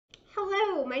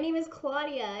my name is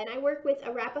Claudia and I work with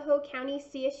Arapahoe County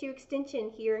CSU Extension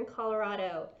here in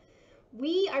Colorado.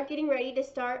 We are getting ready to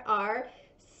start our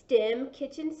STEM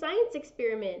kitchen science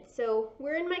experiment. So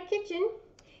we're in my kitchen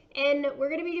and we're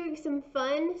going to be doing some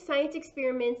fun science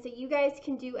experiments that you guys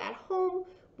can do at home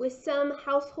with some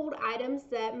household items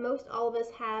that most all of us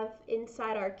have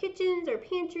inside our kitchens or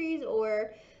pantries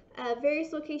or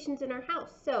various locations in our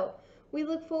house. So we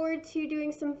look forward to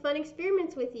doing some fun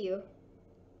experiments with you.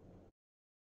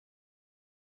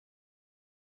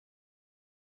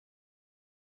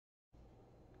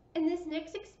 In this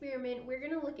next experiment, we're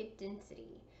going to look at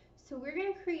density. So we're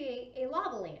going to create a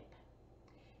lava lamp.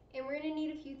 And we're going to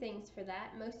need a few things for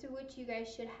that, most of which you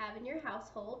guys should have in your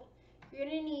household. You're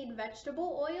going to need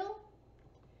vegetable oil,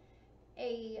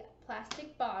 a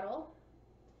plastic bottle,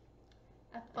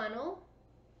 a funnel,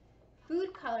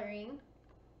 food coloring,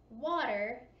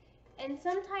 water, and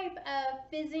some type of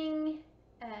fizzing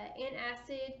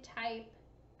antacid type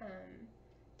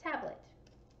tablet.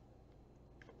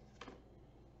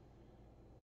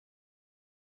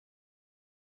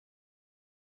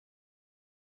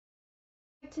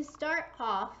 To start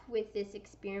off with this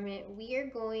experiment, we are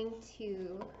going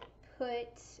to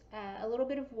put a little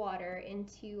bit of water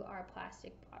into our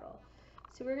plastic bottle.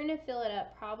 So we're going to fill it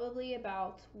up probably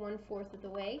about 1/4 of the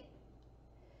way,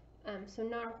 so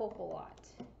not a whole lot.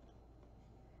 So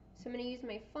I'm going to use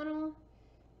my funnel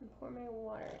and pour my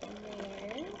water in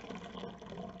there.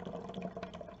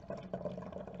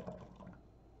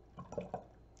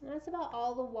 And that's about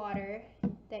all the water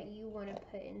that you want to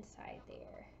put inside there.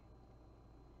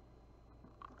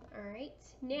 Alright,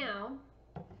 now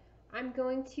I'm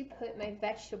going to put my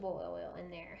vegetable oil in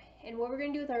there. And what we're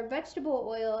going to do with our vegetable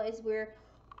oil is we're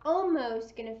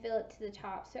almost going to fill it to the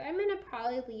top. So I'm going to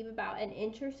probably leave about 1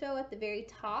 inch or so at the very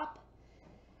top.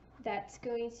 That's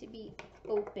going to be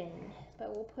open, but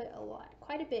we'll put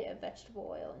quite a bit of vegetable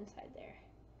oil inside there.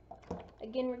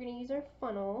 Again, we're going to use our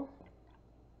funnel.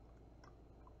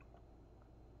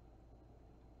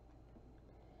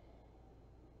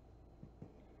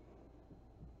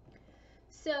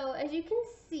 So as you can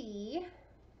see,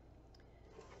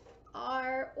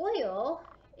 our oil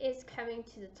is coming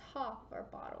to the top of our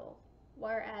bottle,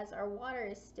 whereas our water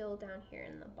is still down here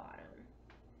in the bottom.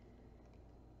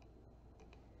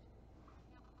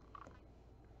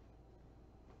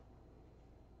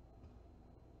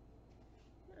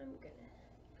 I'm gonna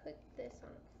put this on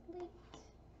a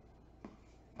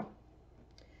plate.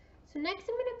 So next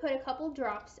I'm gonna put a couple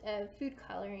drops of food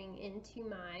coloring into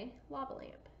my lava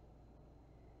lamp.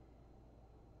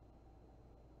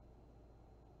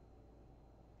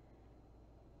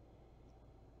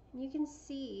 You can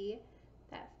see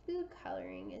that food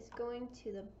coloring is going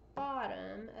to the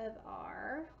bottom of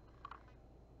our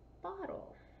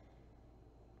bottle.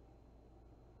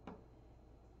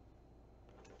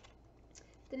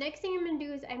 The next thing I'm going to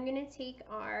do is I'm going to take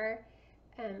our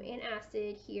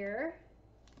antacid here.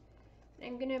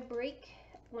 I'm going to break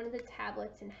one of the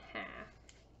tablets in half.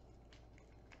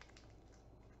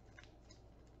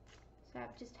 So I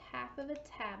have just half of a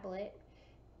tablet,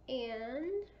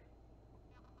 and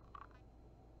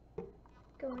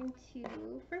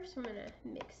first I'm going to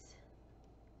mix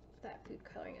that food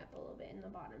coloring up a little bit in the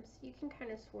bottom. So you can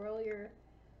kind of swirl your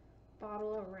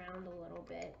bottle around a little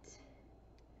bit.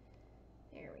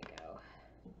 There we go.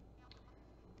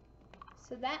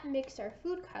 So that mixed our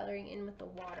food coloring in with the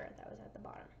water that was at the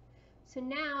bottom. So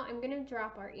now I'm going to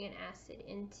drop our antacid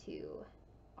into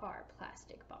our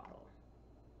plastic bottle.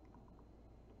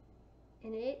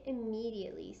 And it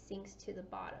immediately sinks to the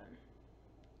bottom.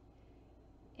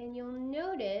 And you'll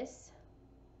notice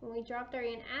when we dropped our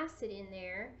antacid in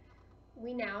there,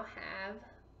 we now have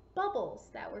bubbles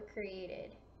that were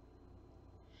created.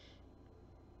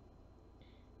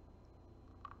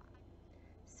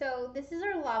 So this is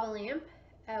our lava lamp.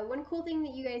 One cool thing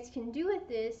that you guys can do with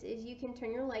this is you can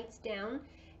turn your lights down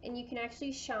and you can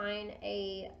actually shine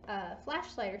a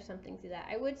flashlight or something through that.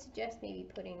 I would suggest maybe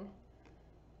putting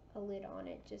a lid on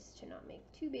it just to not make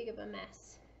too big of a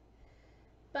mess.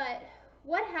 But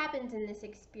what happens in this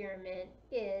experiment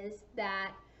is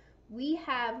that we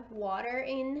have water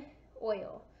and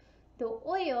oil. The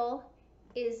oil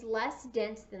is less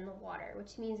dense than the water,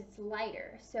 which means it's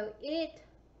lighter. So it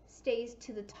stays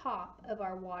to the top of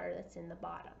our water that's in the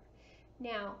bottom.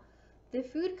 Now, the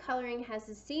food coloring has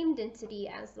the same density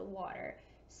as the water.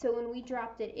 So when we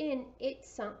dropped it in, it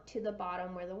sunk to the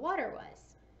bottom where the water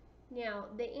was. Now,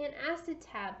 the antacid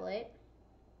tablet,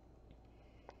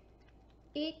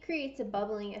 it creates a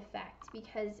bubbling effect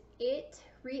because it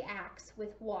reacts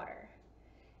with water.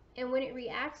 And when it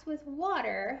reacts with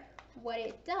water, what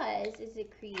it does is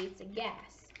it creates a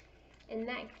gas. and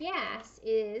that gas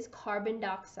is carbon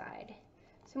dioxide.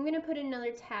 So I'm going to put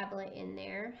another tablet in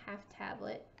there, half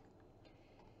tablet,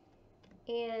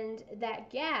 and that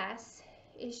gas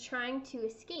is trying to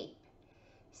escape.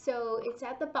 So it's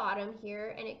at the bottom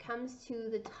here, and it comes to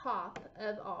the top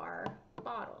of our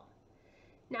bottle.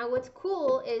 Now what's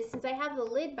cool is, since I have the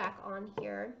lid back on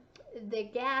here, the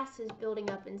gas is building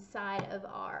up inside of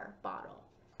our bottle.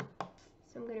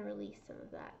 So I'm going to release some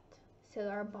of that so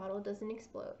our bottle doesn't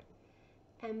explode.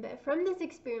 But from this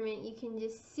experiment, you can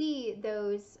just see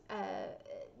those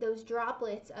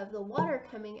droplets of the water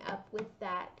coming up with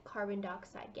that carbon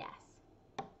dioxide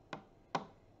gas.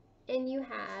 And you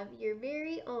have your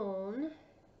very own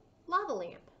lava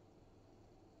lamp.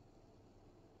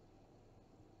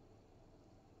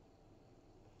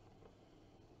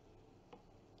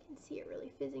 You can see it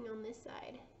really fizzing on this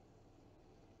side.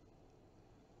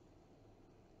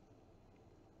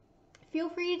 Feel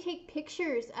free to take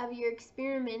pictures of your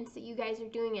experiments that you guys are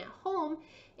doing at home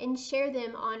and share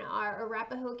them on our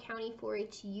Arapahoe County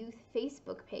 4-H Youth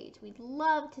Facebook page. We'd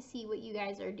love to see what you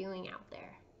guys are doing out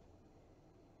there.